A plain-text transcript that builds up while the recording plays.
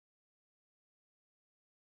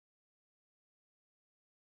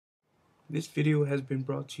This video has been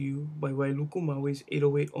brought to you by Wailuku Maui's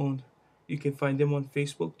 808 Owned. You can find them on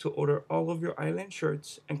Facebook to order all of your island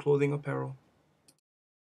shirts and clothing apparel.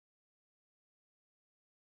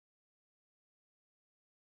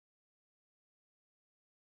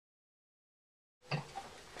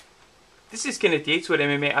 This is Kenneth Yates with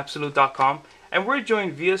MMAabsolute.com, and we're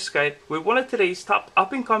joined via Skype with one of today's top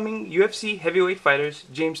up-and-coming UFC heavyweight fighters,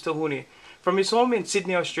 James Te Huna, from his home in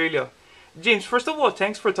Sydney, Australia. James, first of all,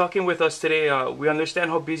 thanks for talking with us today. We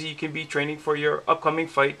understand how busy you can be training for your upcoming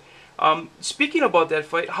fight. Speaking about that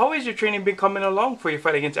fight, how has your training been coming along for your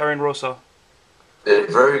fight against Aaron Rosa? Yeah,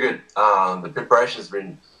 very good. The preparation's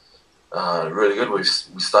been really good. We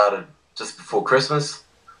started just before Christmas.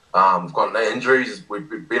 We've got no injuries. We've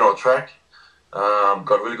been on track.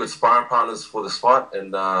 Got really good sparring partners for this fight,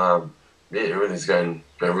 and yeah, everything's going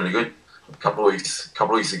really good. A couple of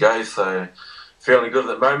weeks ago, so feeling good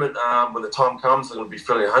at the moment. When the time comes, I'm going to be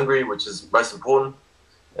feeling hungry, which is most important.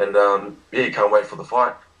 And yeah, can't wait for the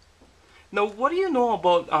fight. Now, what do you know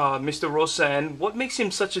about Mr. Rosa, and what makes him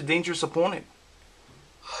such a dangerous opponent?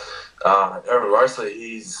 Aaron Rosa,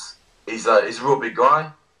 he's a real big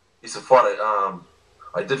guy. He's a fighter.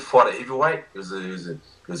 I did fight at heavyweight. He was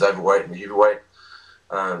overweight in the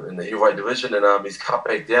heavyweight division, and he's cut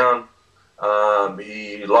back down.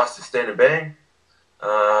 He likes to stand and bang.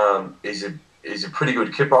 He's a pretty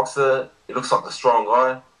good kickboxer. He looks like a strong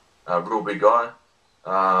guy, a real big guy.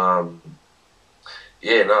 Yeah,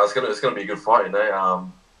 no, it's gonna be a good fight, you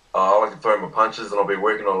know. I like to throw my punches, and I'll be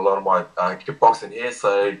working on a lot of my kickboxing here.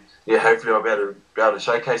 So yeah, hopefully I'll be able to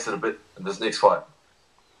showcase it a bit in this next fight.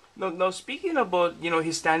 Now, speaking about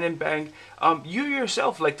his stand and bang, you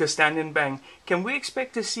yourself like to stand and bang. Can we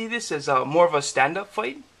expect to see this as more of a stand-up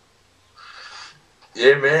fight?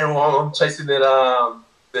 Yeah, man. Well, I'm chasing that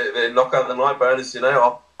knockout of the night bonus. You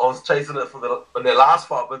know, I was chasing it in their last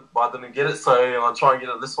fight, but I didn't get it. So I'll try and get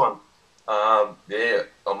it this one. Yeah,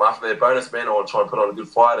 I'm after their bonus, man. I want to try and put on a good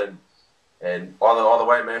fight, and either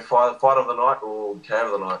way, man, fight of the night or KO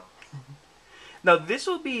of the night. Now, this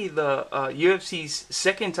will be the UFC's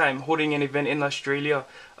second time holding an event in Australia.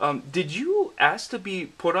 Did you ask to be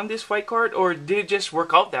put on this fight card, or did it just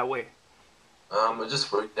work out that way? It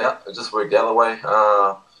just worked out. It just worked out the way.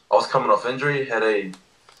 I was coming off injury, had a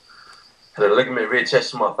ligament reattached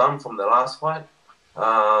to my thumb from the last fight.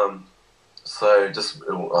 So I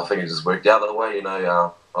think it just worked out that way. You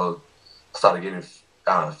know, I started getting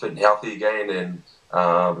fit and healthy again, and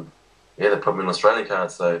yeah, they put me on the Australian card.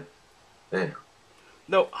 So yeah.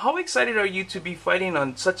 Now, how excited are you to be fighting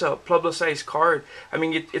on such a publicized card? I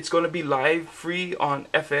mean, it's going to be live, free on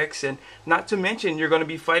FX, and not to mention you're going to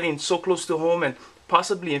be fighting so close to home and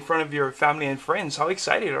possibly in front of your family and friends. How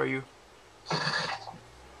excited are you?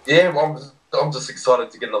 Yeah, I'm just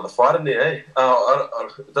excited to get another fight in there. Eh?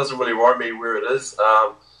 It doesn't really worry me where it is.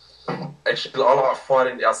 Actually, I like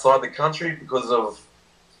fighting outside the country because of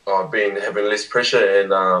having less pressure,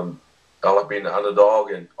 and I like being the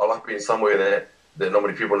underdog, and I like being somewhere that not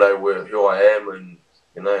many people know who I am, and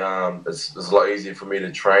you know, it's a lot easier for me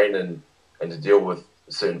to train and to deal with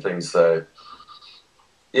certain things. So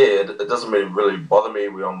yeah, it doesn't really bother me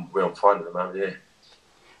where I'm fighting at the moment. Yeah.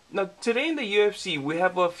 Now, today in the UFC, we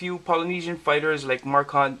have a few Polynesian fighters like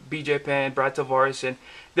Mark Hunt, BJ Penn, Brad Tavares, and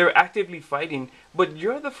they're actively fighting. But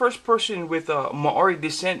you're the first person with Maori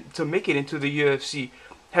descent to make it into the UFC.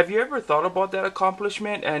 Have you ever thought about that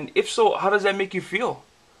accomplishment? And if so, how does that make you feel?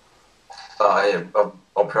 Yeah,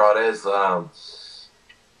 I'm proud as.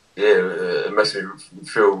 Yeah, it makes me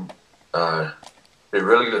feel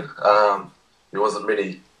really good. There wasn't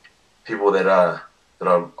many people that I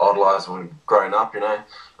idolised when growing up, you know.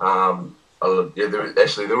 Yeah,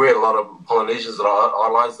 there were a lot of Polynesians that I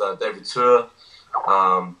idolised, David Tua,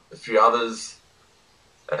 a few others,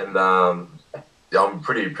 and yeah, I'm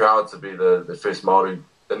pretty proud to be the first Māori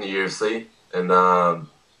in the UFC, and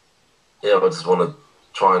yeah, I just want to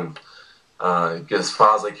try and get as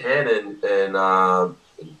far as I can, and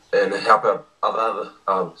help out other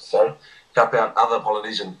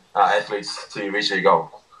Polynesian athletes to reach their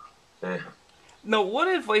goal. Yeah. Now, what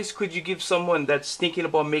advice could you give someone that's thinking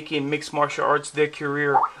about making mixed martial arts their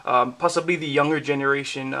career, possibly the younger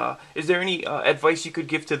generation? Is there any advice you could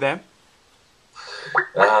give to them?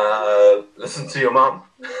 Listen to your mum.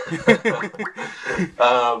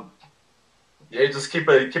 Yeah, just keep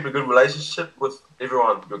a good relationship with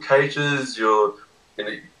everyone, your coaches, your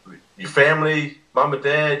family, mum and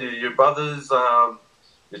dad, your brothers, your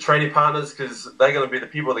training partners, because they're going to be the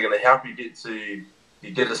people that are going to help you get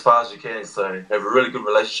as far as you can. So have a really good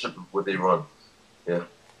relationship with everyone. Yeah.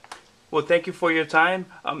 Well, thank you for your time.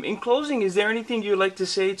 In closing, is there anything you'd like to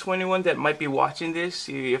say to anyone that might be watching this,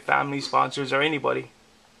 your family, sponsors, or anybody?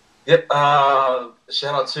 Yep.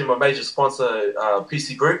 Shout out to my major sponsor,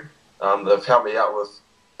 PC Group. They've helped me out with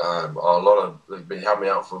they've been helping me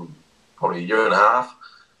out for probably a year and a half.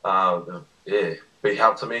 Yeah, big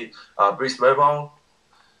help to me. Boost Mobile,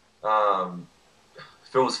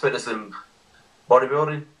 Phil's Fitness and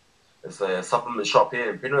Bodybuilding. It's a supplement shop here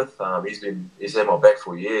in Penrith. He's had my back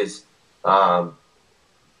for years.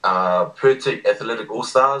 Pertic Athletic All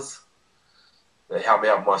Stars. They help me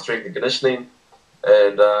out with my strength and conditioning.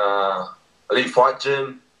 And Elite Fight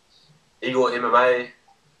Gym, Eagle MMA,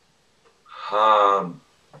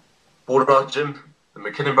 Bulldog Gym, the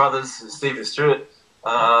McKinnon Brothers, Stephen Stewart.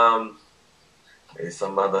 There's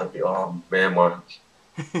some other. Oh man, my.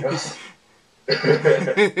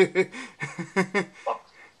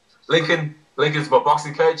 Lincoln's my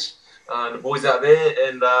boxing coach. The boys out there,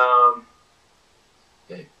 and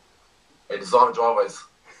Designer Drivers.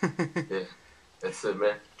 Yeah, that's it,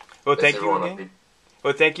 man. Well, That's thank you again.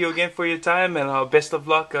 Well, thank you again for your time, and best of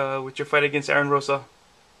luck with your fight against Aaron Rosa.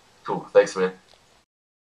 Cool. Thanks, man.